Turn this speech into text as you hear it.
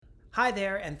Hi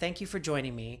there, and thank you for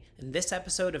joining me in this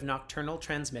episode of Nocturnal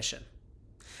Transmission.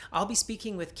 I'll be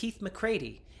speaking with Keith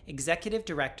McCready, Executive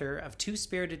Director of Two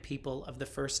Spirited People of the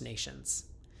First Nations.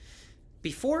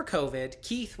 Before COVID,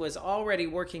 Keith was already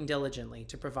working diligently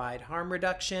to provide harm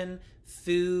reduction,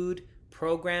 food,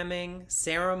 programming,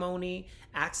 ceremony,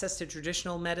 access to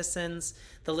traditional medicines,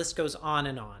 the list goes on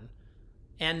and on.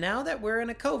 And now that we're in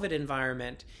a COVID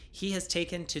environment, he has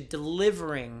taken to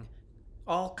delivering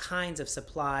all kinds of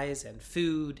supplies and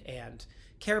food and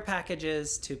care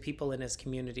packages to people in his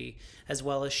community, as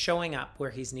well as showing up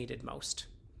where he's needed most.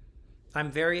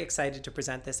 I'm very excited to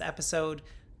present this episode,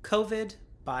 COVID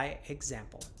by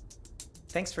Example.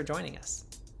 Thanks for joining us.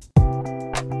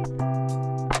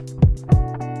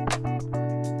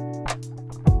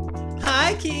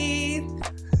 Hi, Keith.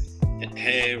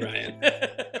 Hey,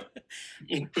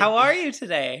 Ryan. How are you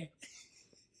today?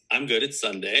 I'm good. It's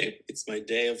Sunday. It's my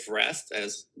day of rest,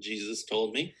 as Jesus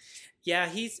told me. Yeah,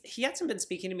 he hasn't been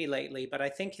speaking to me lately, but I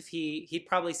think if he'd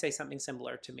probably say something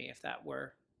similar to me if that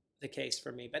were the case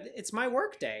for me. But it's my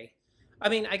work day. I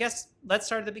mean, I guess let's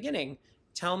start at the beginning.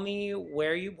 Tell me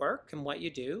where you work and what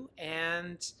you do,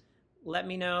 and let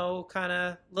me know kind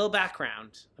of a little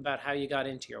background about how you got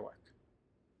into your work.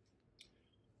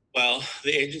 Well,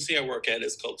 the agency I work at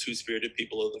is called Two Spirited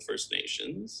People of the First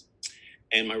Nations,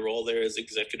 and my role there is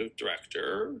executive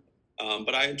director.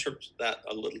 But I interpret that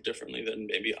a little differently than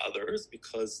maybe others,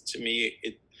 because to me,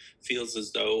 it feels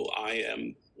as though I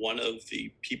am one of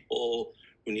the people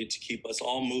who need to keep us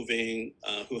all moving,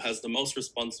 who has the most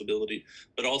responsibility,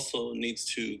 but also needs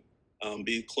to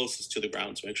be closest to the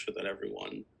ground to make sure that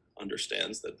everyone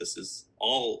understands that this is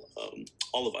all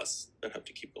of us that have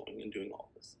to keep going and doing all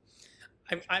of this.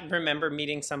 I remember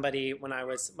meeting somebody when I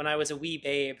was a wee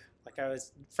babe, like I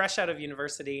was fresh out of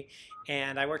university,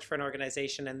 and I worked for an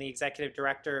organization, and the executive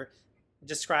director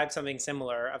described something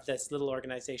similar of this little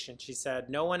organization. She said,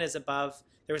 no one is above,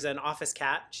 there was an office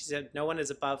cat. She said, no one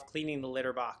is above cleaning the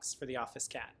litter box for the office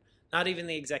cat, not even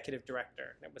the executive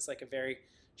director. It was like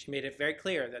she made it very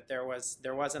clear that there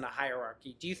wasn't a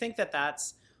hierarchy. Do you think that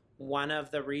that's one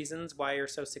of the reasons why you're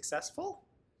so successful?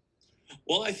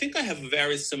 Well, I think I have a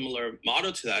very similar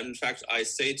motto to that. In fact, I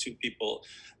say to people,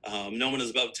 no one is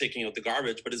above taking out the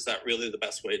garbage, but is that really the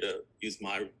best way to use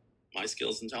my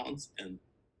skills and talents and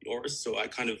yours? So I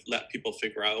kind of let people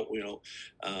figure out,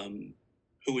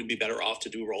 who would be better off to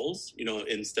do roles,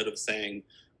 instead of saying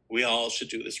we all should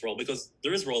do this role, because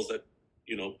there is roles that,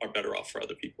 are better off for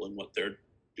other people in what they're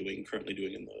currently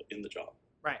doing in the job.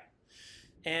 Right.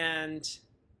 And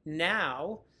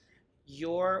now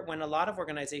when a lot of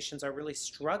organizations are really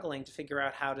struggling to figure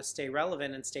out how to stay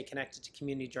relevant and stay connected to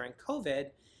community during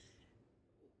COVID,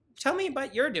 tell me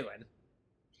about you're doing.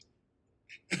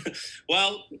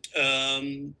 Well,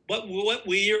 what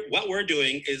we're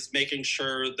doing is making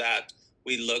sure that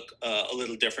we look a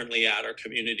little differently at our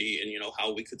community and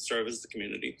how we could serve as the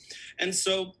community. And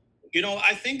so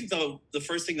I think the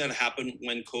first thing that happened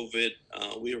when COVID,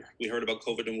 we heard about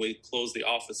COVID and we closed the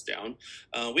office down.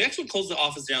 We actually closed the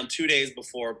office down 2 days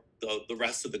before the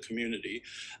rest of the community.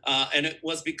 And it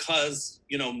was because,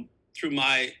 through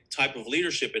my type of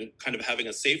leadership and kind of having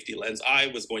a safety lens, I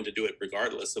was going to do it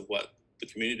regardless of what the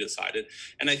community decided.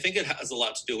 And I think it has a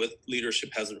lot to do with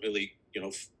leadership hasn't really,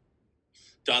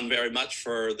 done very much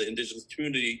for the Indigenous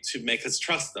community to make us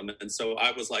trust them. And so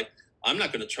I was like, I'm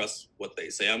not going to trust what they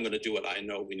say. I'm going to do what I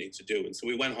know we need to do. And so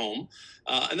we went home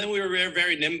and then we were very,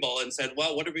 very nimble and said,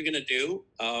 well, what are we going to do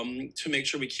to make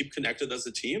sure we keep connected as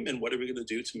a team? And what are we going to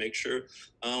do to make sure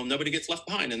nobody gets left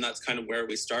behind? And that's kind of where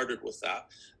we started with that.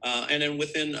 And then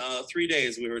within 3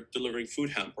 days, we were delivering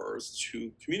food hampers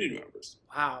to community members.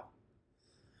 Wow.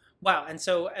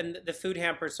 And the food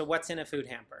hamper, so what's in a food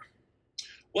hamper?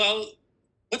 Well,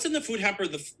 what's in the food hamper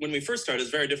when we first started is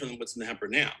very different than what's in the hamper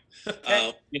now.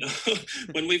 Okay.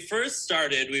 When we first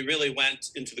started, we really went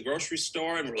into the grocery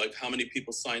store and we're like, how many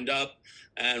people signed up?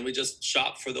 And we just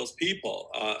shopped for those people.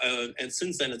 And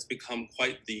since then, it's become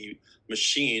quite the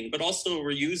machine. But also,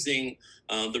 we're using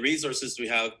the resources we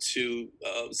have to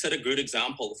set a good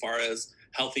example as far as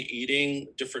healthy eating,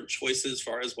 different choices as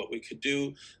far as what we could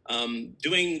do,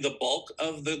 doing the bulk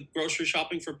of the grocery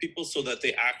shopping for people so that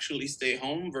they actually stay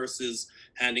home versus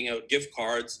handing out gift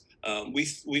cards. We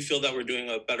feel that we're doing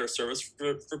a better service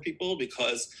for people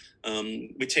because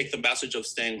we take the message of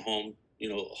staying home,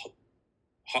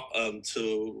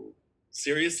 to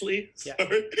seriously. Yeah.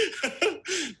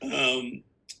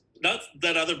 not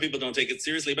that other people don't take it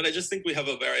seriously, but I just think we have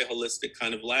a very holistic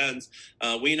kind of lens.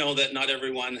 We know that not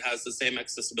everyone has the same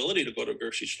accessibility to go to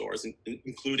grocery stores,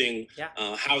 including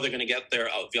Yeah. how they're going to get there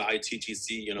via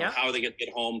TTC, Yeah. how they get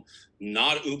home,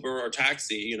 not Uber or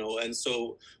taxi, and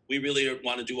so we really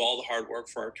want to do all the hard work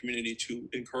for our community to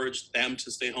encourage them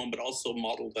to stay home, but also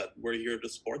model that we're here to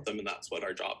support them, and that's what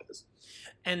our job is.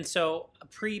 And so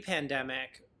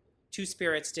pre-pandemic, Two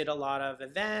Spirits did a lot of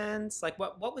events. Like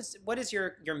what is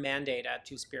your mandate at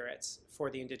Two Spirits for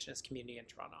the Indigenous community in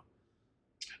Toronto?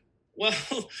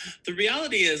 Well, the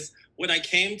reality is, when I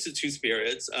came to Two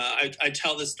Spirits, I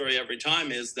tell this story every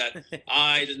time, is that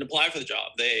I didn't apply for the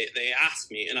job. They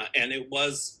asked me, and it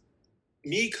was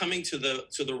me coming to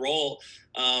the role.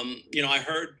 I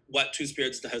heard what Two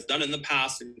Spirits has done in the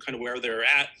past and kind of where they're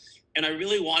at, and I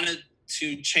really wanted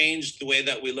to change the way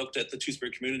that we looked at the Two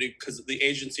Spirit community, because the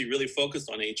agency really focused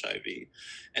on HIV.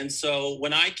 And so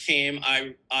when I came,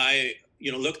 I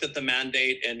looked at the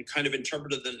mandate and kind of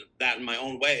interpreted that in my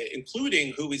own way,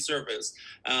 including who we service.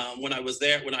 When I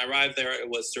arrived there, it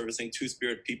was servicing Two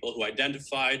Spirit people who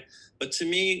identified. But to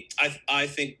me, I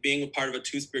think being a part of a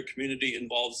Two Spirit community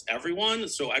involves everyone.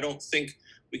 So I don't think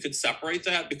we could separate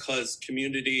that, because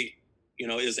community,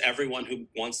 is everyone who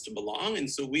wants to belong. And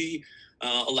so we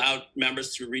allowed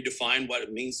members to redefine what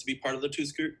it means to be part of the Two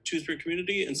Spirit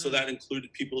community, and so that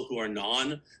included people who are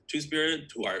non-Two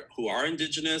Spirit, who are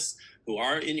Indigenous, who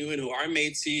are Inuit, who are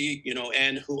Métis,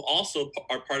 and who also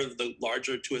are part of the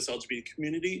larger 2S LGBT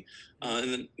community,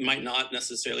 and might not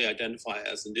necessarily identify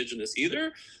as Indigenous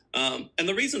either. And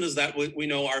the reason is that we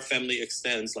know our family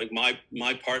extends. Like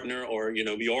my partner, or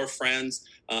your friends,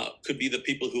 could be the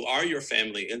people who are your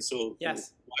family, and so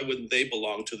Yes. why wouldn't they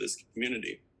belong to this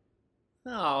community?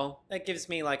 Oh, that gives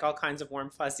me like all kinds of warm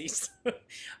fuzzies.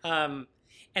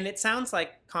 And it sounds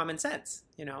like common sense.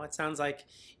 It sounds like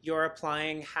you're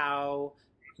applying how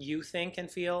you think and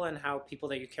feel and how people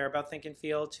that you care about think and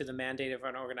feel to the mandate of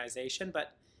an organization.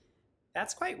 But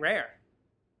that's quite rare.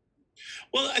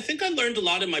 Well, I think I learned a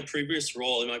lot in my previous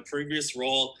role. In my previous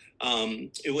role,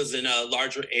 it was in a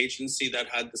larger agency that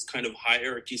had this kind of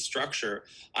hierarchy structure.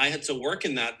 I had to work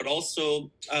in that, but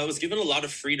also I was given a lot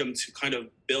of freedom to kind of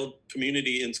build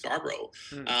community in Scarborough.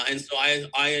 And so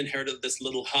I inherited this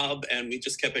little hub, and we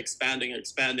just kept expanding and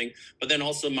expanding. But then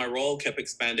also my role kept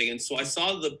expanding. And so I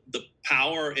saw the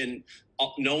power in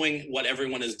knowing what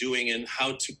everyone is doing and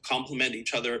how to complement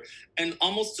each other, and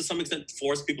almost to some extent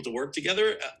force people to work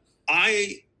together.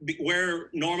 Where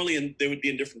normally they would be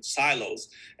in different silos,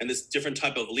 and this different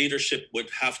type of leadership would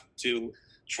have to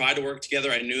try to work together.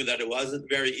 I knew that it wasn't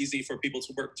very easy for people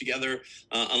to work together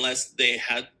unless they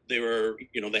had to,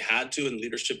 and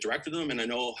leadership directed them. And I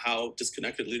know how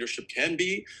disconnected leadership can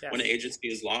be when an agency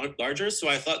is larger. So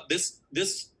I thought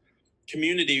this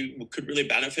community could really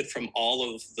benefit from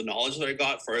all of the knowledge that I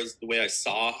got, for as the way I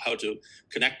saw how to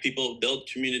connect people, build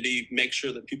community, make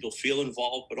sure that people feel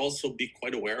involved, but also be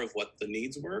quite aware of what the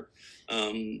needs were.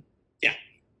 Yeah.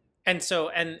 And so,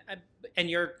 and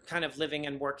you're kind of living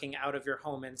and working out of your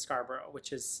home in Scarborough,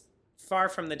 which is far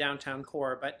from the downtown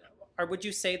core. But would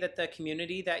you say that the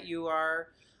community that you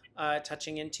are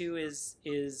touching into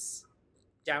is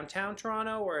downtown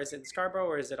Toronto, or is it in Scarborough,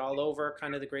 or is it all over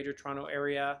kind of the greater Toronto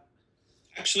area?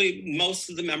 Actually, most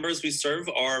of the members we serve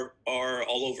are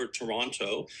all over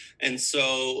Toronto. And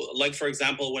so, like, for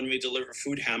example, when we deliver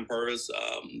food hampers,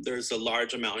 there's a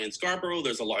large amount in Scarborough,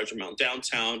 there's a large amount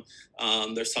downtown,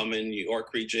 there's some in New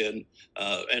York region,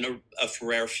 and a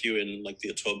rare few in like the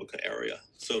Etobicoke area.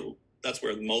 So that's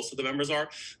where most of the members are.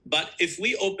 But if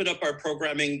we open up our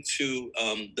programming to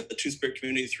the Two Spirit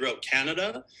community throughout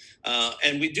Canada,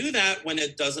 and we do that when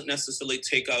it doesn't necessarily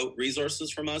take out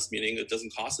resources from us, meaning it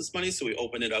doesn't cost us money. So we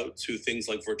open it out to things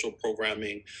like virtual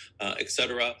programming,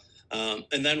 etc.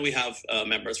 And then we have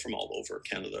members from all over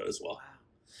Canada as well. Wow.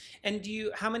 And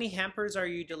how many hampers are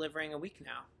you delivering a week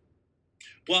now?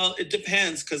 Well, it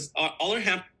depends, because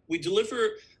we deliver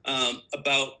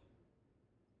about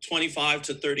 25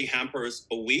 to 30 hampers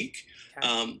a week.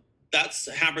 Okay. That's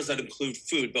hampers that include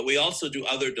food, but we also do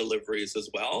other deliveries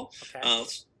as well. Okay.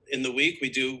 In the week,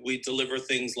 we deliver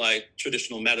things like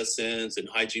traditional medicines and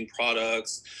hygiene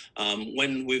products.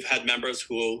 When we've had members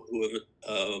who've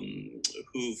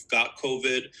got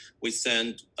COVID, we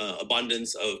send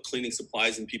abundance of cleaning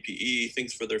supplies and PPE,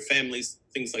 things for their families,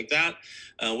 things like that.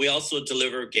 We also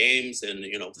deliver games and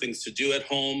things to do at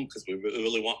home, because we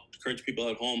really want to encourage people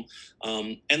at home,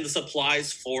 and the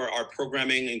supplies for our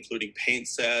programming, including paint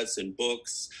sets and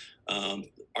books,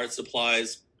 art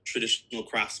supplies, traditional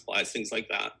craft supplies, things like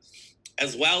that,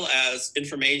 as well as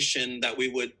information that we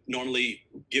would normally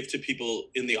give to people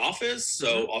in the office.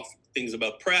 So things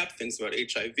about PrEP, things about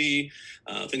HIV,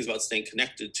 things about staying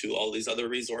connected to all these other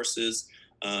resources.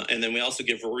 And then we also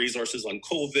give resources on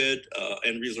COVID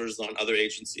and resources on other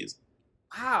agencies.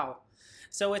 Wow.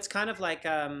 So it's kind of like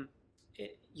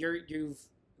you're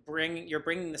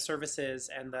bringing the services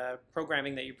and the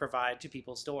programming that you provide to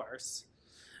people's doors.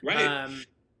 Right.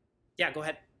 Yeah, go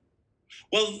ahead.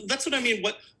 Well, that's what I mean.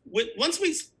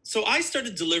 So I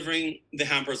started delivering the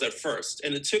hampers at first,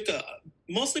 and it took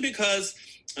mostly because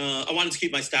I wanted to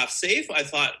keep my staff safe. I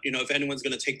thought, if anyone's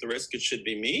going to take the risk, it should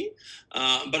be me.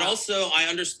 But also, I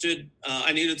understood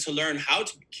I needed to learn how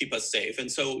to keep us safe, and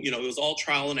so it was all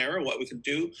trial and error what we could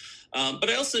do. But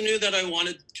I also knew that I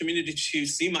wanted community to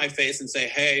see my face and say,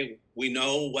 "Hey, we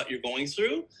know what you're going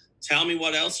through. Tell me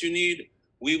what else you need.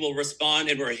 We will respond,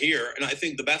 and we're here." And I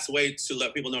think the best way to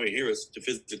let people know you're here is to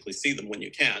physically see them when you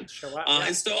can. Show up, yeah.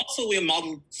 And so also we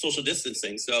modeled social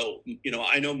distancing. So,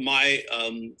 I know my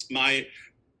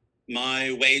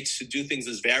way to do things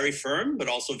is very firm, but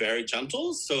also very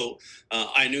gentle. So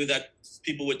I knew that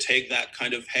people would take that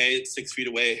kind of, hey, it's 6 feet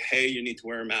away. Hey, you need to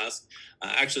wear a mask.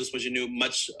 Actually, this was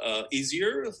much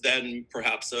easier than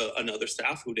perhaps another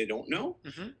staff who they don't know.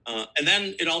 Mm-hmm. And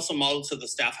then it also modeled to the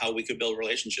staff how we could build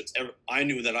relationships. I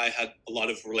knew that I had a lot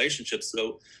of relationships.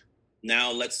 So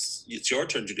now it's your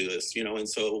turn to do this, And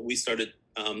so we started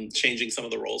changing some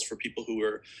of the roles for people who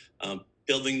were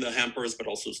building the hampers, but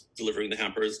also delivering the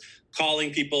hampers,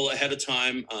 calling people ahead of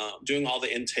time, doing all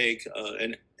the intake,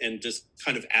 and just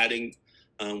kind of adding,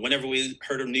 whenever we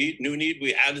heard of new need,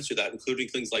 we added to that, including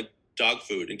things like dog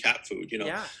food and cat food.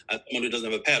 Yeah. As someone who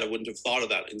doesn't have a pet, I wouldn't have thought of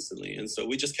that instantly. And so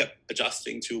we just kept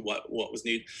adjusting to what was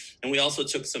needed. And we also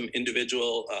took some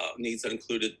individual needs that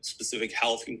included specific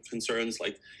health concerns,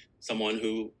 like someone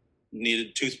who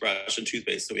needed toothbrush and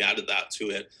toothpaste, so we added that to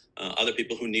it. Other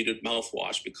people who needed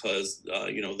mouthwash because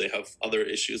they have other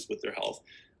issues with their health.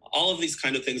 All of these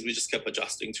kind of things we just kept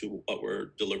adjusting to what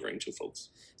we're delivering to folks.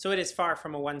 So it is far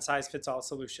from a one-size-fits-all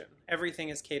solution. Everything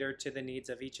is catered to the needs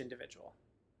of each individual.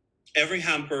 Every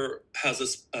hamper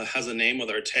has a name with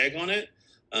our tag on it.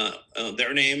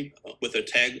 Their name with a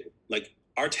tag, like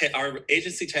our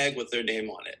agency tag with their name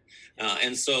on it.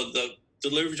 And so the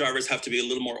delivery drivers have to be a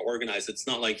little more organized. It's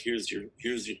not like here's your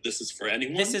this is for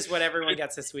anyone. This is what everyone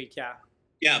gets this week. Yeah.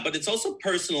 Yeah, but it's also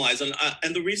personalized,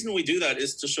 and the reason we do that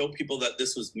is to show people that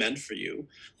this was meant for you.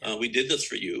 Yeah. We did this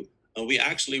for you. We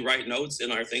actually write notes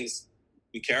in our things.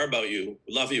 We care about you.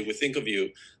 We love you. We think of you.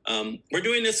 We're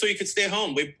doing this so you could stay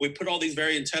home. We put all these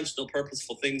very intentional,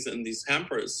 purposeful things in these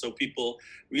hampers so people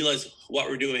realize what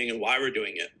we're doing and why we're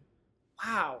doing it.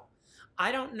 Wow.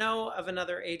 I don't know of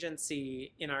another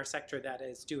agency in our sector that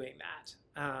is doing that.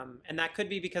 And that could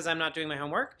be because I'm not doing my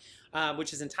homework,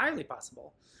 which is entirely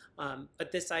possible.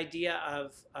 But this idea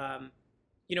of,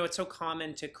 it's so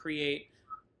common to create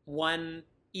one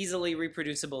easily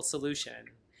reproducible solution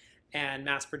and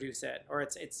mass produce it, or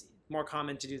it's more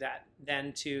common to do that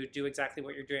than to do exactly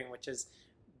what you're doing, which is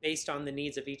based on the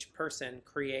needs of each person,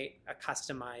 create a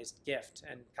customized gift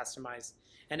and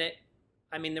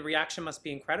the reaction must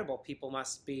be incredible. People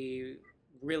must be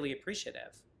really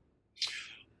appreciative.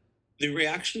 The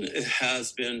reaction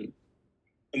has been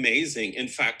amazing. In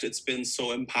fact, it's been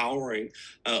so empowering.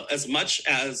 As much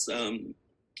as,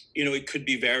 it could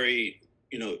be very,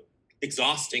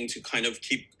 exhausting to kind of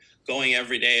keep going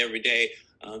every day.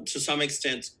 To some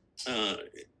extent,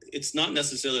 it's not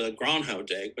necessarily a Groundhog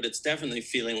Day, but it's definitely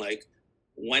feeling like,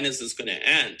 when is this going to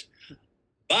end?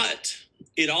 But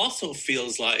it also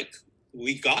feels like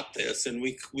we got this, and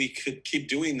we could keep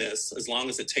doing this as long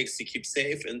as it takes to keep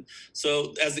safe. And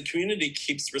so as the community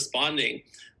keeps responding,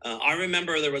 I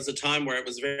remember there was a time where it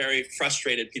was very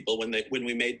frustrated people when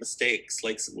we made mistakes,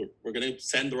 like we're going to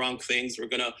send the wrong things, we're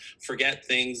going to forget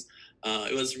things.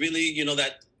 It was really,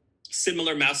 that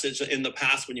similar message in the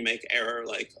past when you make error,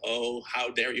 like, oh, how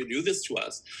dare you do this to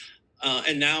us?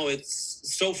 And now it's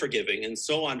so forgiving and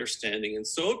so understanding and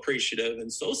so appreciative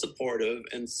and so supportive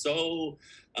and so,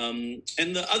 and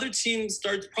the other team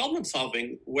starts problem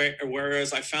solving,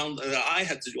 whereas I found that I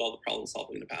had to do all the problem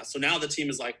solving in the past. So now the team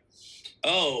is like,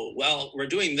 oh, well, we're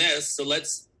doing this, so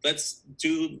let's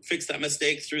fix that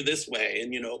mistake through this way,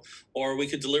 and or we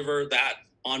could deliver that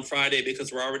on Friday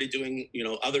because we're already doing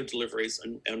other deliveries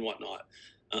and whatnot.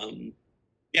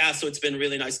 Yeah, so it's been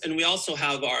really nice. And we also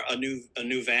have a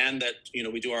new van that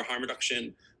we do our harm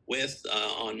reduction with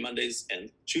on Mondays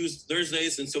and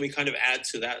Thursdays, and so we kind of add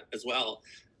to that as well.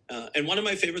 And one of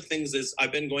my favorite things is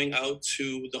I've been going out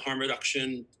to the harm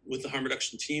reduction with the harm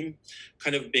reduction team,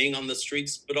 kind of being on the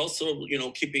streets, but also,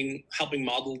 helping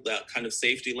model that kind of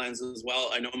safety lens as well.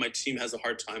 I know my team has a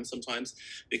hard time sometimes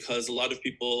because a lot of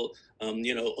people,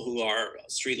 who are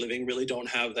street living really don't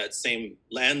have that same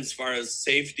lens as far as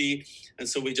safety. And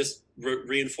so we just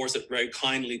reinforce it very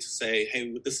kindly to say,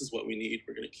 hey, this is what we need.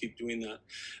 We're going to keep doing that.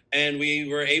 And we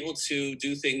were able to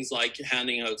do things like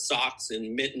handing out socks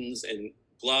and mittens and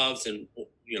gloves and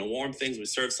warm things. We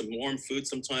serve some warm food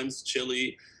sometimes,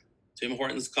 chili, Tim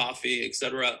Hortons coffee,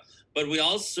 etc. But we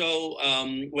also,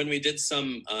 when we did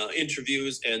some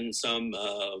interviews and some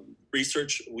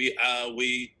research, we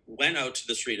went out to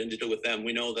the street and did it with them.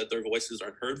 We know that their voices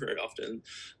aren't heard very often,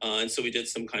 and so we did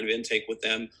some kind of intake with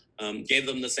them, gave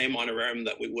them the same honorarium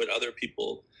that we would other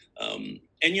people. And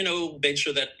made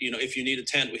sure that if you need a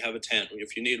tent, we have a tent.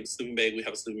 If you need a sleeping bag, we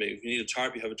have a sleeping bag. If you need a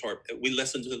tarp, you have a tarp. We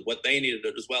listen to what they needed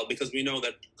as well, because we know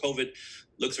that COVID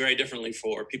looks very differently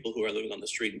for people who are living on the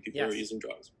street and people who are using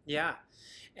drugs. Yeah,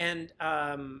 and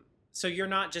so you're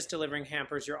not just delivering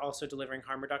hampers; you're also delivering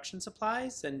harm reduction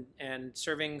supplies and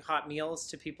serving hot meals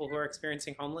to people who are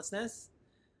experiencing homelessness.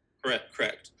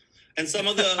 Correct. And some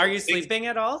of the are you sleeping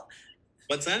at all?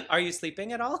 What's that? Are you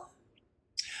sleeping at all?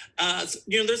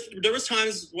 There was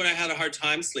times when I had a hard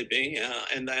time sleeping,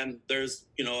 and then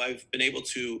I've been able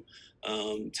to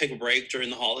take a break during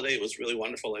the holiday. It was really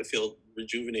wonderful. I feel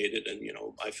rejuvenated, and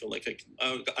I feel like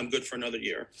I'm good for another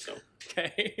year. So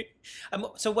okay.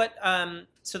 So what?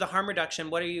 So the harm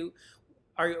reduction.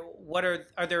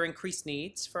 Are there increased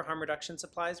needs for harm reduction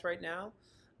supplies right now?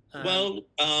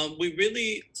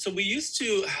 We used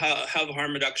to have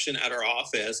harm reduction at our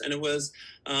office, and it was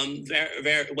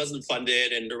it wasn't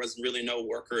funded, and there was really no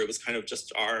worker. It was kind of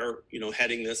just our,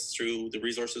 heading this through the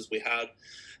resources we had.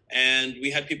 And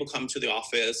we had people come to the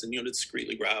office and,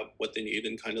 discreetly grab what they need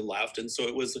and kind of left. And so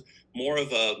it was more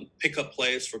of a pickup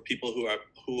place for people who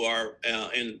are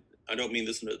and I don't mean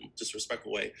this in a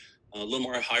disrespectful way, a little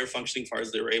more higher functioning, as far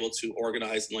as they were able to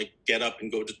organize and get up and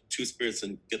go to Two Spirits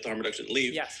and get the harm reduction and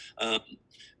leave. Yes.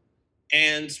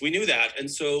 And we knew that.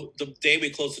 And so the day we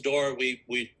closed the door,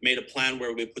 we made a plan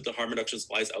where we put the harm reduction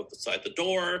supplies outside the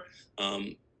door,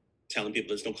 telling people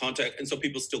there's no contact. And so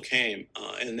people still came.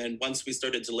 And then once we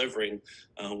started delivering,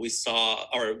 we saw,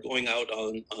 or going out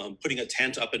on putting a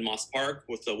tent up in Moss Park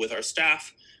with our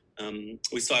staff.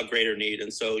 We saw a greater need.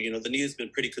 And so, the need has been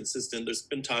pretty consistent. There's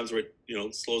been times where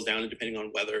it slows down depending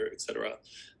on weather, et cetera.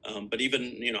 But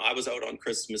even, I was out on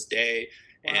Christmas Day.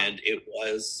 Wow. And it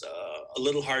was a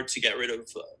little hard to get rid of.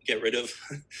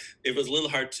 It was a little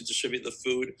hard to distribute the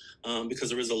food because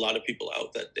there was a lot of people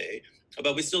out that day.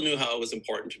 But we still knew how it was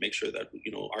important to make sure that,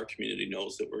 our community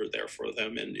knows that we're there for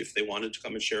them. And if they wanted to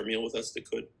come and share a meal with us, they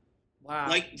could.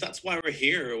 Wow. That's why we're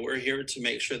here. We're here to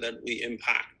make sure that we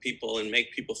impact people and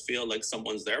make people feel like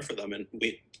someone's there for them. And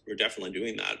we're definitely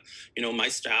doing that. My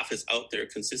staff is out there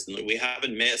consistently. We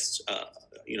haven't missed, a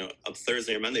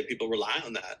Thursday or Monday. People rely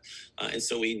on that. And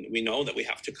so we know that we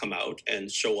have to come out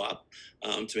and show up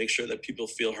to make sure that people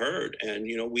feel heard. And,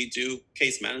 we do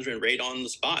case management right on the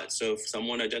spot. So if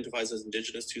someone identifies as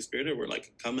Indigenous Two-Spirited, we're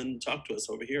like, come and talk to us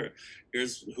over here.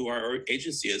 Here's who our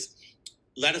agency is.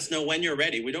 Let us know when you're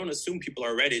ready. We don't assume people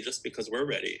are ready just because we're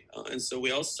ready. And so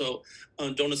we also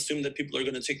don't assume that people are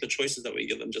going to take the choices that we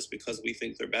give them just because we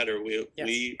think they're better.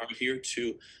 We are here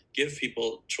to give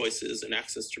people choices and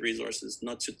access to resources,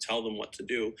 not to tell them what to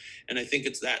do. And I think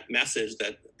it's that message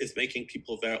that is making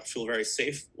people feel very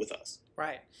safe with us.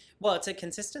 Right. Well, it's a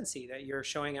consistency that you're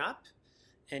showing up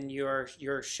and you're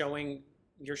showing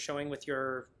with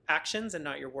your actions and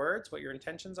not your words what your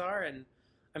intentions are. And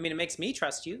I mean, it makes me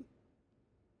trust you.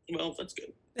 Well, that's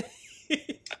good. I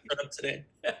showed up today.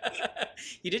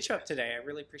 You did show up today. I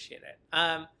really appreciate it.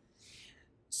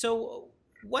 So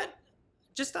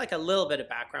just like a little bit of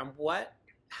background,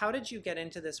 how did you get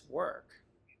into this work?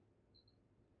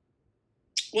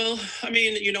 Well, I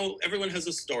mean, everyone has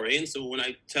a story. And so when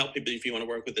I tell people, if you want to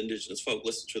work with Indigenous folk,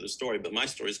 listen to the story. But my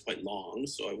story is quite long,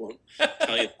 so I won't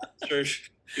tell you.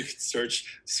 You can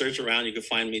search around. You can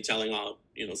find me telling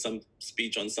some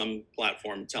speech on some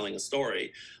platform telling a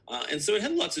story. And so it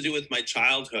had a lot to do with my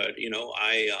childhood.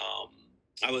 I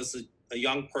was a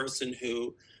young person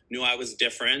who knew I was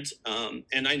different.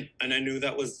 And I knew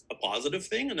that was a positive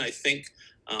thing. And I think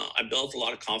I built a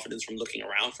lot of confidence from looking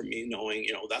around for me, knowing,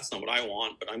 that's not what I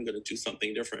want, but I'm going to do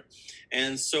something different.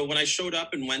 And so when I showed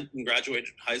up and went and graduated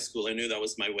high school, I knew that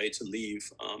was my way to leave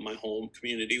my home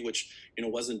community, which,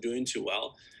 wasn't doing too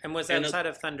well. And was outside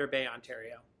of Thunder Bay,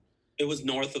 Ontario? It was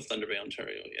north of Thunder Bay,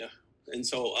 Ontario, yeah. And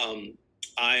so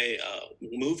I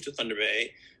moved to Thunder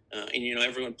Bay and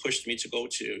everyone pushed me to go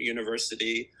to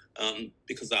university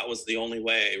because that was the only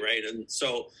way, right? And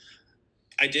so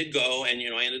I did go, and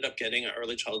I ended up getting an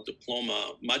early childhood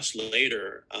diploma much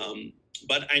later.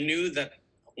 But I knew that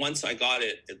once I got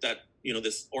it, that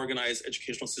this organized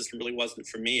educational system really wasn't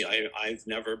for me. I've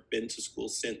never been to school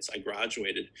since I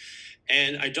graduated,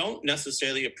 and I don't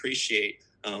necessarily appreciate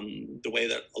the way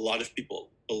that a lot of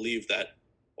people believe that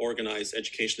organized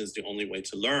education is the only way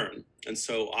to learn. And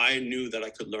so I knew that I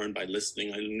could learn by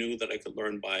listening. I knew that I could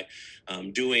learn by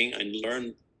doing.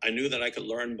 I knew that I could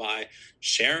learn by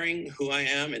sharing who I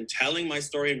am and telling my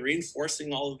story and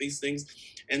reinforcing all of these things.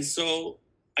 And so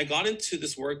I got into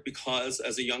this work because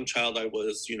as a young child, I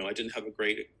didn't have a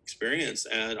great experience,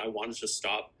 and I wanted to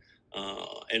stop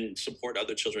and support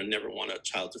other children, never want a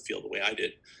child to feel the way I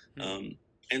did. Mm-hmm.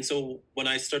 And so when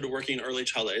I started working in early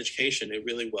childhood education, it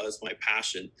really was my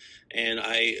passion. And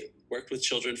I worked with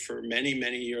children for many,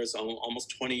 many years,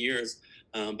 almost 20 years.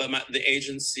 But the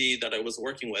agency that I was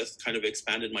working with kind of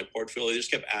expanded my portfolio. They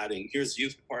just kept adding, here's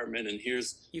youth department, and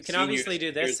here's you can obviously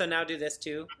do this, so now do this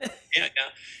too. yeah,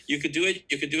 you could do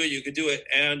it,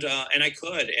 and I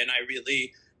could, and I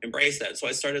really embraced that. So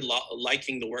I started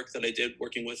liking the work that I did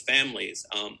working with families,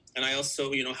 and I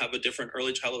also have a different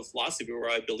early childhood philosophy where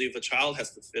I believe a child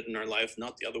has to fit in our life,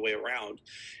 not the other way around.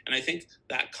 And I think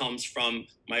that comes from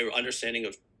my understanding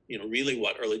of really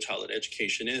what early childhood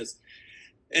education is.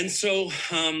 And so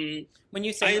when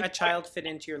you say a child fit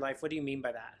into your life, what do you mean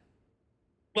by that?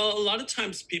 Well, a lot of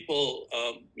times people,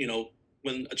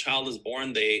 when a child is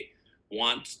born, they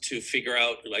want to figure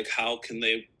out like how can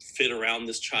they fit around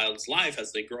this child's life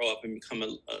as they grow up and become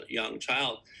a young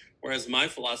child. Whereas my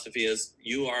philosophy is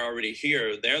you are already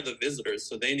here, they're the visitors,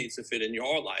 so they need to fit in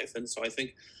your life. And so I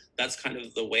think that's kind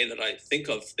of the way that I think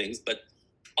of things, but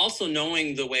also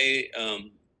knowing the way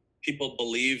people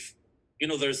believe,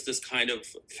 there's this kind of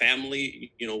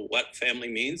family, what family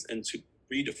means, and to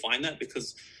redefine that,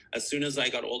 because as soon as I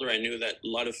got older, I knew that a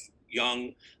lot of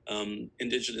young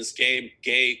Indigenous,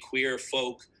 gay, queer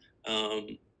folk,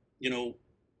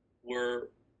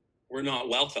 were not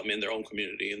welcome in their own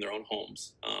community, in their own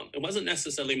homes. It wasn't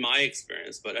necessarily my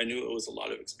experience, but I knew it was a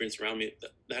lot of experience around me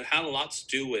that had a lot to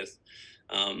do with,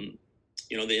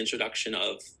 the introduction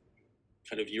of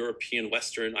kind of European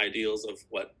Western ideals of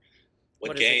what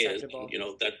gay is,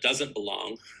 that doesn't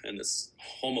belong, and this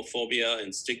homophobia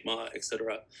and stigma,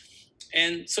 etc.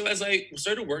 And so as I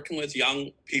started working with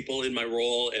young people in my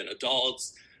role and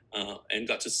adults, and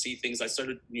got to see things, I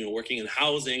started, working in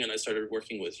housing, and I started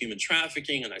working with human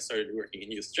trafficking, and I started working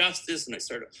in youth justice, and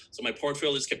so my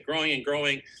portfolio just kept growing and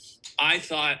growing. I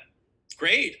thought,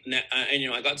 great. And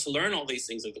I got to learn all these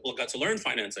things. I got to learn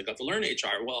finance. I got to learn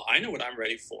HR. Well, I know what I'm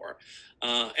ready for.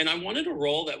 And I wanted a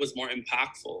role that was more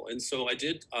impactful. And so I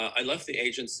did, I left the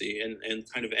agency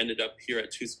and kind of ended up here at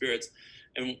Two Spirits.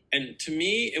 And to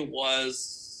me, it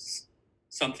was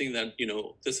something that,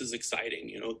 this is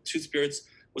exciting. Two Spirits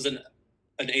was an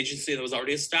agency that was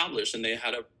already established, and they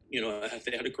had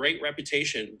a great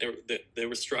reputation. They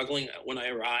were struggling when I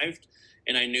arrived,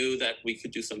 and I knew that we could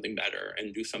do something better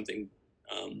and do something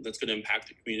that's going to impact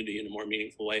the community in a more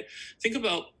meaningful way.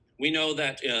 We know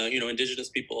that Indigenous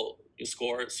people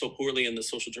score so poorly in the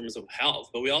social determinants of health,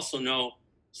 but we also know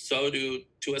so do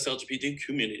 2S LGBT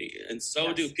community, and so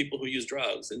yes. do people who use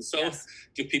drugs, and so yes.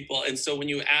 do people. And so when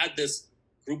you add this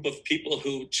group of people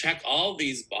who check all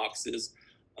these boxes,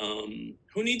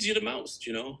 who needs you the most?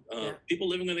 People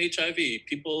living with HIV,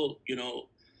 people,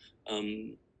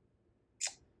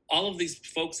 all of these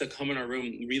folks that come in our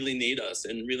room really need us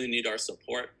and really need our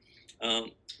support.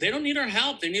 They don't need our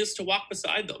help. They need us to walk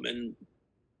beside them. And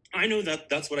I know that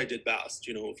that's what I did best.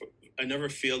 I never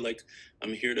feel like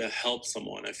I'm here to help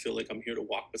someone. I feel like I'm here to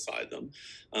walk beside them.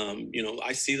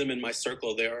 I see them in my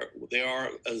circle. They are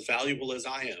as valuable as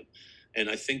I am. And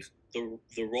I think the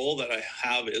role that I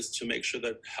have is to make sure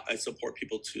that I support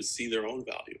people to see their own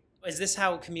value. Is this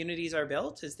how communities are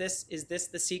built? Is this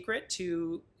the secret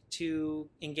to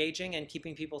engaging and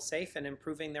keeping people safe and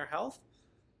improving their health?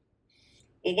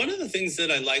 Well, one of the things that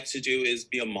I like to do is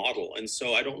be a model. And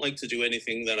so I don't like to do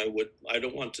anything that I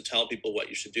don't want to tell people what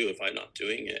you should do if I'm not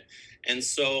doing it. And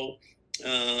so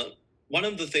one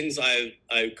of the things I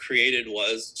created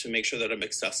was to make sure that I'm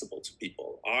accessible to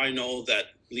people. I know that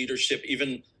leadership,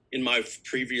 even in my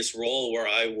previous role where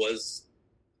I was,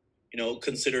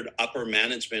 considered upper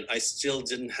management, I still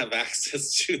didn't have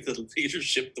access to the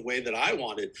leadership the way that I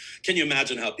wanted. Can you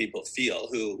imagine how people feel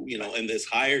who, in this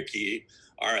hierarchy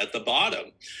are at the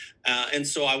bottom? And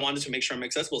so I wanted to make sure I'm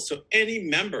accessible. So any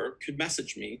member could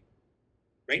message me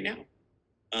right now.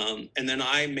 And then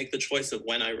I make the choice of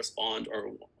when I respond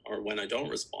or or when I don't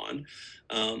respond.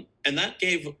 And that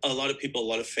gave a lot of people a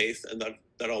lot of faith, and that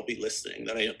I'll be listening,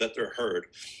 that they're heard.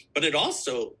 But it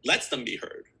also lets them be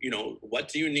heard. What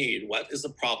do you need? What is the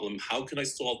problem? How can I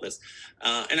solve this?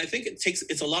 And I think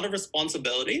it's a lot of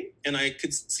responsibility. And I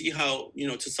could see how,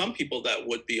 to some people that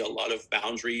would be a lot of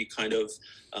boundary kind of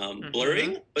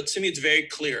blurring. But to me, it's very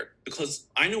clear, because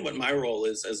I know what my role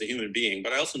is as a human being,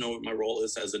 but I also know what my role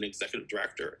is as an executive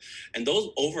director. And those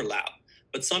overlap.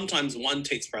 But sometimes one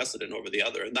takes precedent over the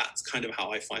other. And that's kind of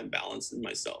how I find balance in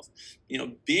myself.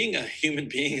 Being a human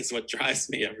being is what drives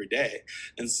me every day.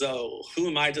 And so who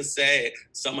am I to say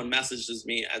someone messages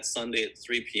me at Sunday at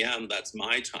 3 p.m. that's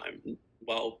my time?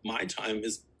 Well, my time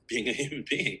is being a human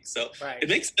being. So right. It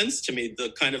makes sense to me,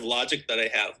 the kind of logic that I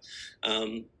have.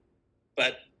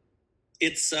 But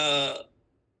it's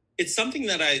something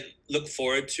that I look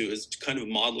forward to, is kind of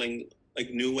modeling like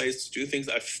new ways to do things.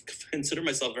 I consider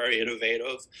myself very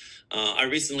innovative. I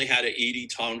recently had an ED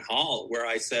town hall where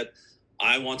I said,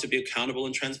 I want to be accountable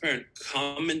and transparent.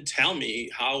 Come and tell me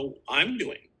how I'm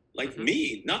doing, like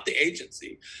me, not the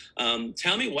agency.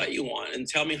 Tell me what you want and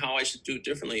tell me how I should do it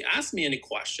differently. Ask me any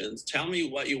questions. Tell me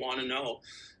what you want to know.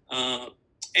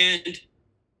 And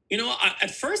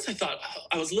at first I thought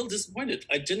I was a little disappointed.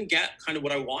 I didn't get kind of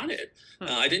what I wanted.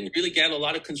 I didn't really get a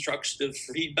lot of constructive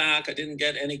feedback. I didn't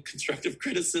get any constructive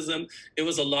criticism. It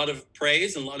was a lot of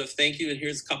praise and a lot of thank you. And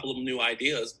here's a couple of new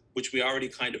ideas, which we already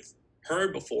kind of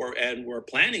heard before and we're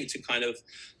planning to kind of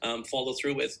follow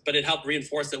through with. But it helped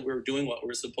reinforce that we were doing what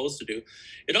we're supposed to do.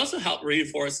 It also helped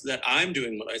reinforce that I'm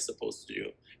doing what I'm supposed to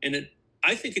do. And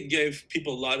I think it gave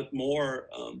people a lot more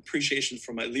appreciation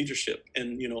for my leadership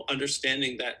and,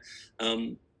 understanding that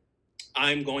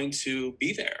I'm going to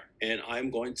be there and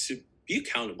I'm going to be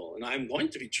accountable and I'm going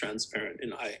to be transparent.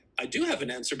 And I do have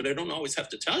an answer, but I don't always have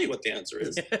to tell you what the answer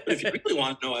is. But if you really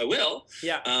want to know, I will.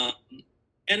 Yeah.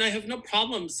 And I have no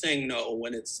problem saying no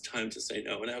when it's time to say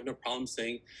no. And I have no problem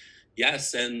saying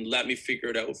yes and let me figure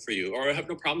it out for you. Or I have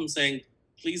no problem saying,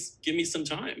 please give me some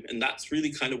time. And that's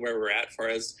really kind of where we're at, as far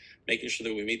as making sure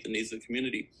that we meet the needs of the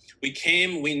community.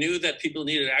 We knew that people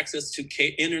needed access to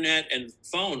internet and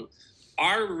phone.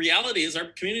 Our reality is our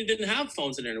community didn't have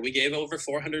phones and internet. We gave over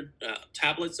 400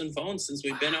 tablets and phones since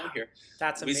we've been out here.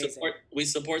 That's amazing. We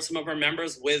support some of our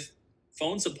members with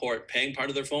phone support, paying part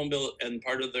of their phone bill and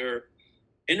part of their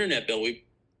internet bill.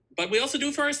 But we also do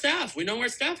it for our staff. We know our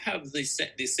staff have the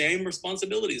same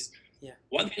responsibilities. Yeah.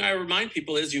 One thing I remind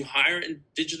people is you hire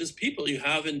Indigenous people, you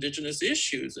have Indigenous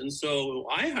issues. And so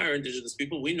I hire Indigenous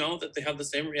people. We know that they have the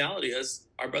same reality as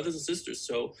our brothers and sisters.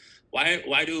 So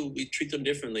why do we treat them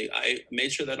differently? I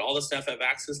made sure that all the staff have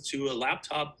access to a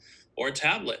laptop or a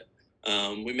tablet.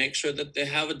 We make sure that they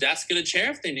have a desk and a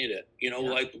chair if they need it.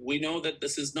 Like we know that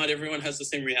not everyone has the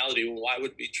same reality. Why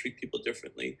would we treat people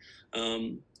differently?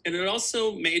 And it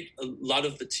also made a lot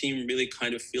of the team really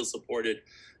kind of feel supported.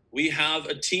 We have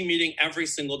a team meeting every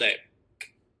single day.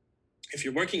 If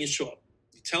you're working, you show up.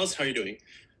 You tell us how you're doing.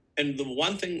 And the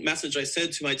one message I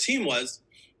said to my team was,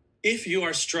 if you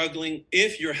are struggling,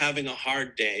 if you're having a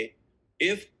hard day,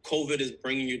 if COVID is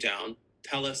bringing you down,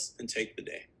 tell us and take the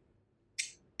day.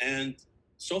 And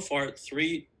so far,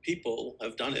 3 people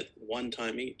have done it one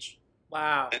time each.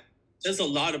 Wow. And there's a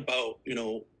lot about,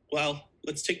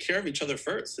 let's take care of each other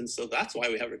first. And so that's why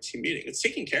we have our team meeting. It's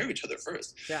taking care of each other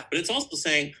first. Yeah. But it's also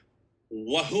saying,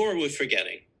 who are we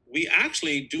forgetting? We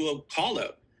actually do a call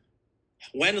out.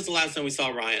 When was the last time we saw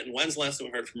Ryan? When's the last time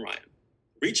we heard from Ryan?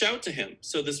 Reach out to him.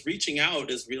 So this reaching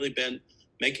out has really been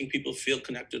making people feel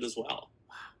connected as well.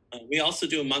 Wow. We also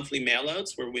do a monthly mail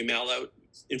outs where we mail out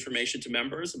information to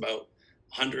members, about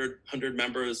 100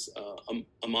 members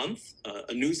a month,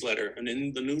 a newsletter. And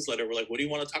in the newsletter, we're like, what do you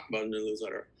want to talk about in the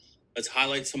newsletter? Let's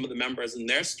highlight some of the members and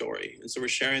their story. And so we're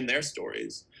sharing their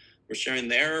stories. We're sharing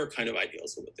their kind of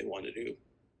ideals of what they want to do.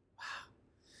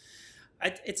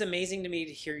 Wow. It's amazing to me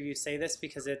to hear you say this,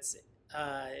 because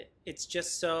it's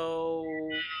just so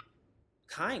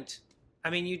kind. I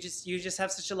mean, you just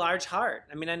have such a large heart.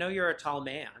 I mean, I know you're a tall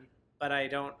man, but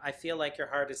I feel like your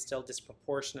heart is still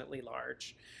disproportionately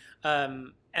large.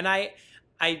 And I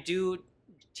do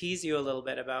tease you a little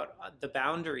bit about the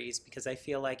boundaries, because I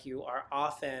feel like you are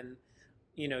often,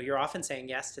 you're often saying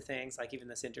yes to things, like even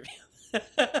this interview.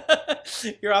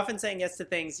 You're often saying yes to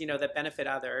things, that benefit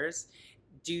others.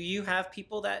 Do you have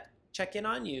people that check in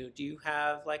on you? Do you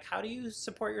have, how do you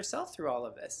support yourself through all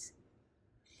of this?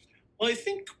 Well, I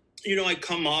think, I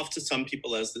come off to some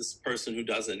people as this person who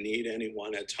doesn't need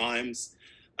anyone at times.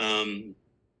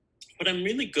 But I'm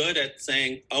really good at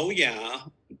saying, oh yeah,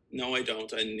 no, I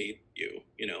don't. I need you,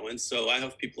 And so I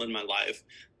have people in my life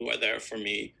who are there for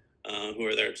me who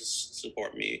are there to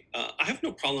support me. I have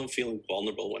no problem feeling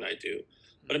vulnerable when I do,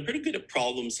 but I'm pretty good at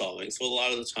problem solving. So a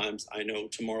lot of the times I know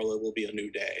tomorrow will be a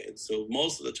new day. And so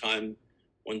most of the time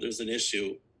when there's an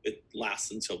issue, it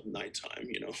lasts until nighttime.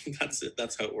 That's it.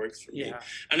 That's how it works for me. Yeah.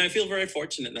 And I feel very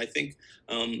fortunate. And I think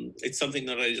it's something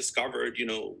that I discovered,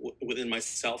 within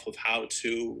myself of how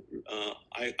to,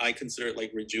 I consider it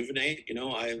like rejuvenate.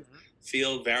 I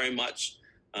feel very much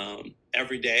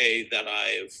every day that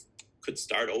I've could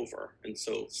start over. And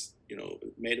so,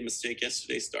 made a mistake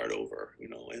yesterday, start over,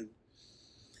 and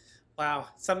Wow.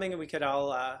 Something that we could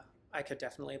all, I could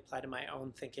definitely apply to my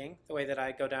own thinking, the way that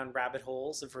I go down rabbit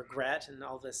holes of regret and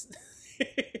all this.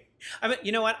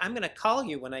 You know what? I'm going to call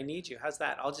you when I need you. How's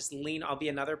that? I'll be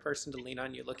another person to lean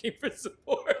on you looking for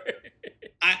support.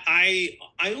 I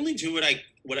only do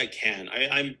what I can.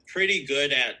 I'm pretty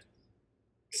good at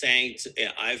saying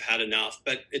I've had enough,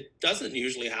 but it doesn't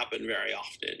usually happen very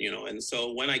often, and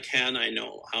so when I can, I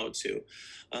know how to.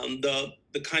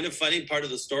 The kind of funny part of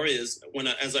the story is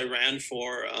as I ran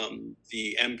for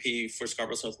the MP for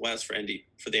Scarborough Southwest for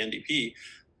the NDP,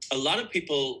 a lot of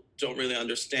people don't really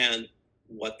understand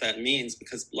what that means,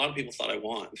 because a lot of people thought I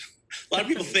won. A lot of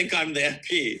people think I'm the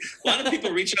MP. A lot of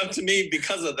people reach out to me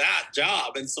because of that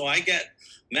job, and so I get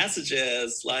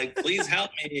messages like, please help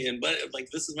me, and but like,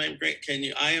 this is my great,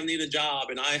 I need a job,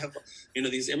 and I have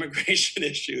these immigration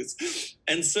issues.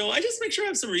 And so I just make sure I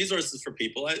have some resources for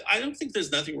people. I don't think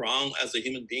there's nothing wrong as a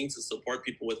human being to support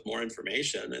people with more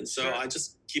information, and so I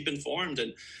just keep informed.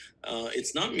 And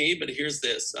it's not me, but here's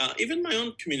this. Even my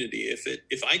own community,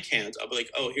 if I can't, I'll be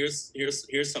like, oh,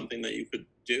 here's something that you could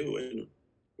do, and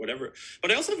whatever.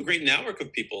 But I also have a great network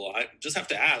of people. I just have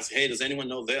to ask, hey, does anyone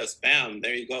know this? Bam,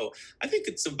 there you go. I think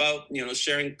it's about,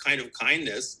 sharing kind of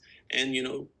kindness and,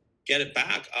 get it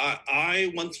back.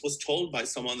 I once was told by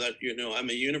someone that, I'm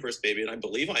a universe baby, and I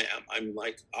believe I am. I'm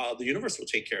like, the universe will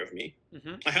take care of me.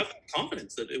 Mm-hmm. I have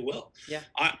confidence that it will. Yeah.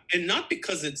 And not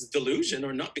because it's delusion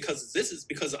or not because it's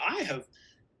because I have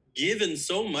given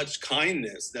so much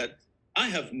kindness that I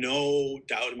have no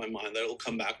doubt in my mind that it'll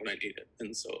come back when I need it.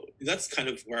 And so that's kind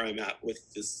of where I'm at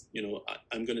with this.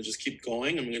 I'm going to just keep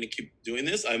going. I'm going to keep doing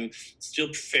this. I'm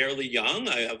still fairly young.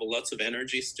 I have lots of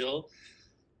energy still.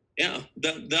 Yeah.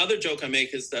 The other joke I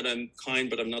make is that I'm kind,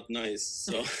 but I'm not nice.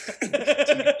 So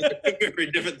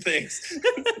very different things.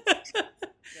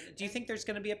 Do you think there's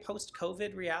going to be a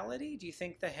post-COVID reality? Do you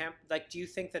think do you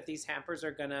think that these hampers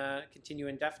are going to continue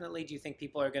indefinitely? Do you think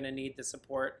people are going to need the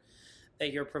support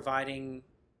that you're providing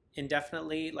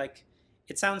indefinitely? Like,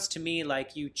 it sounds to me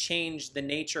like you changed the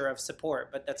nature of support,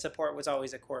 but that support was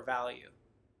always a core value.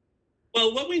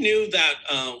 Well, what we knew that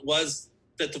was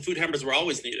that the food hampers were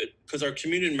always needed, because our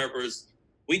community members,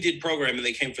 we did program and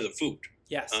they came for the food.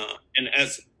 Yes. And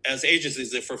as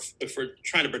agencies, if we're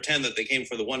trying to pretend that they came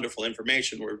for the wonderful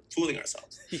information, we're fooling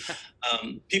ourselves. Yeah.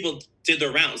 People did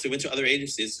their rounds. They went to other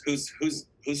agencies. Who's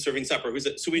serving supper?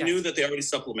 So we knew that they already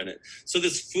supplemented. So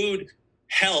this food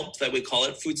help that we call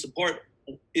it, food support,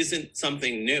 isn't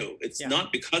something new. It's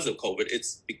not because of COVID.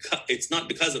 It's not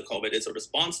because of COVID. It's a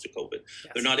response to COVID.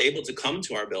 Yes. They're not able to come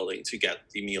to our building to get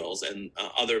the meals, and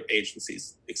other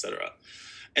agencies, etc.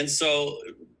 And so,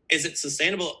 is it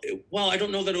sustainable? Well, I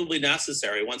don't know that it will be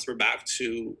necessary once we're back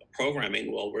to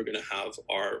programming. Well, we're going to have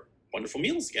our wonderful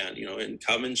meals again, and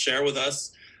come and share with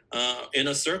us in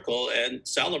a circle and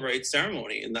celebrate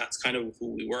ceremony. And that's kind of who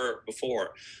we were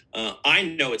before. I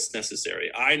know it's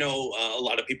necessary. I know a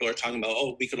lot of people are talking about,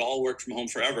 oh, we could all work from home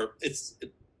forever.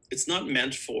 It's not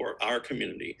meant for our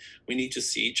community. We need to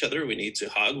see each other. We need to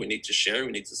hug. We need to share.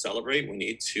 We need to celebrate. We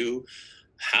need to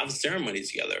have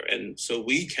ceremonies together. And so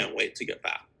we can't wait to get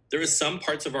back. There is some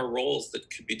parts of our roles that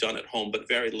could be done at home, but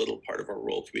very little part of our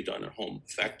role could be done at home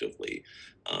effectively.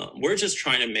 We're just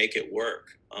trying to make it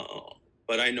work.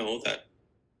 But I know that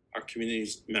our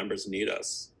community members need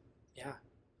us. Yeah.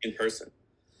 In person.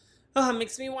 Oh, it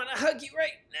makes me want to hug you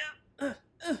right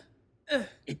now.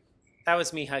 That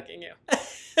was me hugging you.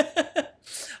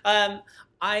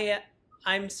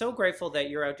 I'm so grateful that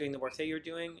you're out doing the work that you're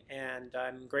doing, and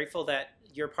I'm grateful that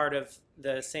you're part of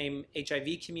the same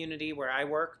HIV community where I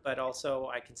work, but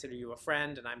also I consider you a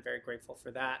friend, and I'm very grateful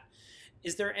for that.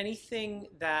 Is there anything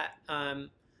that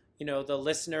the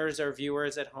listeners or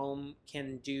viewers at home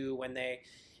can do when they,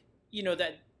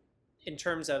 that in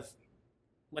terms of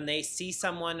when they see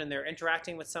someone and they're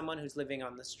interacting with someone who's living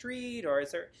on the street, or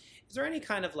is there any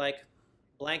kind of like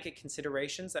blanket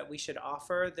considerations that we should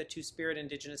offer the Two-Spirit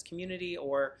Indigenous community,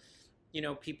 or,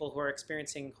 people who are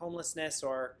experiencing homelessness,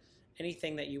 or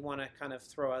anything that you want to kind of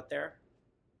throw out there?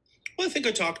 Well, I think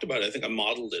I talked about it. I think I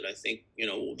modeled it. I think,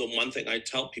 the one thing I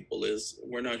tell people is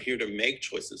we're not here to make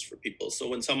choices for people. So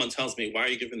when someone tells me, why are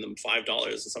you giving them $5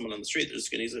 to someone on the street? They're just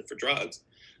going to use it for drugs.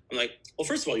 I'm like, well,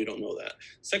 first of all, you don't know that.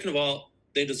 Second of all,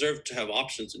 they deserve to have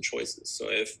options and choices. So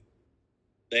if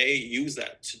they use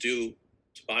that to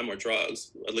buy more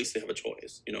drugs, at least they have a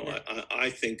choice. Yeah. I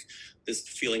think this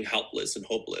feeling helpless and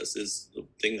hopeless is the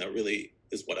thing that really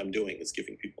is what I'm doing, is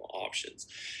giving people options.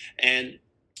 And,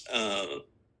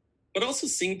 but also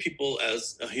seeing people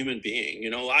as a human being.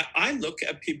 I look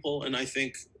at people and I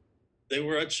think they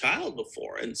were a child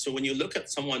before. And so when you look at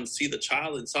someone, see the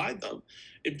child inside them,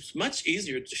 it's much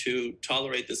easier to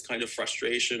tolerate this kind of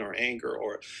frustration or anger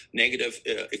or negative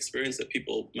experience that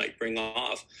people might bring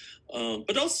off.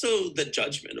 But also the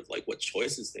judgment of like what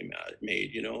choices they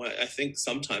made. I think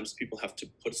sometimes people have to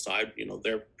put aside,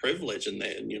 their privilege, and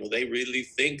they really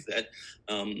think that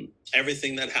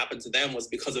everything that happened to them was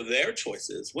because of their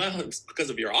choices. Well, it's because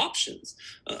of your options,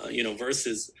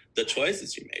 versus the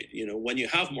choices you made. When you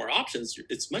have more options,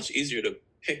 it's much easier to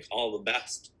pick all the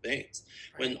best things.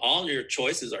 Right. When all your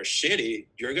choices are shitty,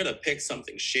 you're going to pick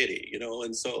something shitty,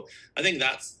 and so I think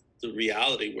that's the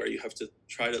reality, where you have to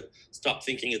try to stop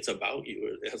thinking it's about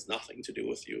you. It has nothing to do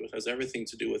with you. It has everything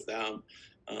to do with them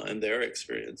and their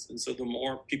experience. And so the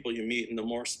more people you meet and the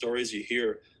more stories you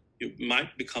hear, you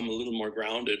might become a little more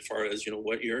grounded as far as,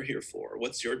 what you're here for.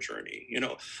 What's your journey?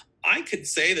 I could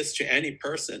say this to any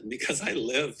person because I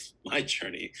live my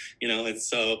journey, and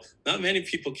so not many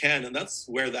people can. And that's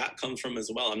where that comes from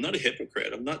as well. I'm not a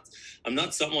hypocrite. I'm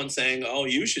not someone saying, oh,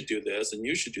 you should do this and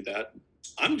you should do that.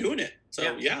 I'm doing it.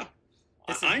 So yeah.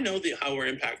 I know how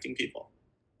we're impacting people.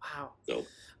 Wow. So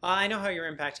I know how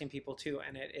you're impacting people too,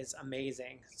 and it is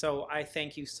amazing. So I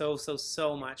thank you so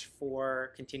much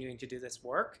for continuing to do this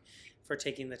work, for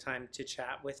taking the time to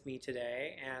chat with me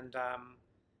today, and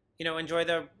enjoy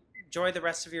the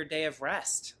rest of your day of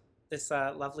rest this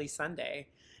lovely Sunday,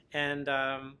 and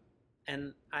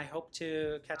I hope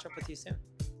to catch up with you soon.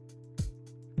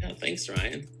 Yeah, thanks,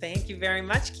 Ryan. Thank you very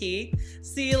much, Keith.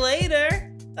 See you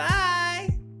later. Bye.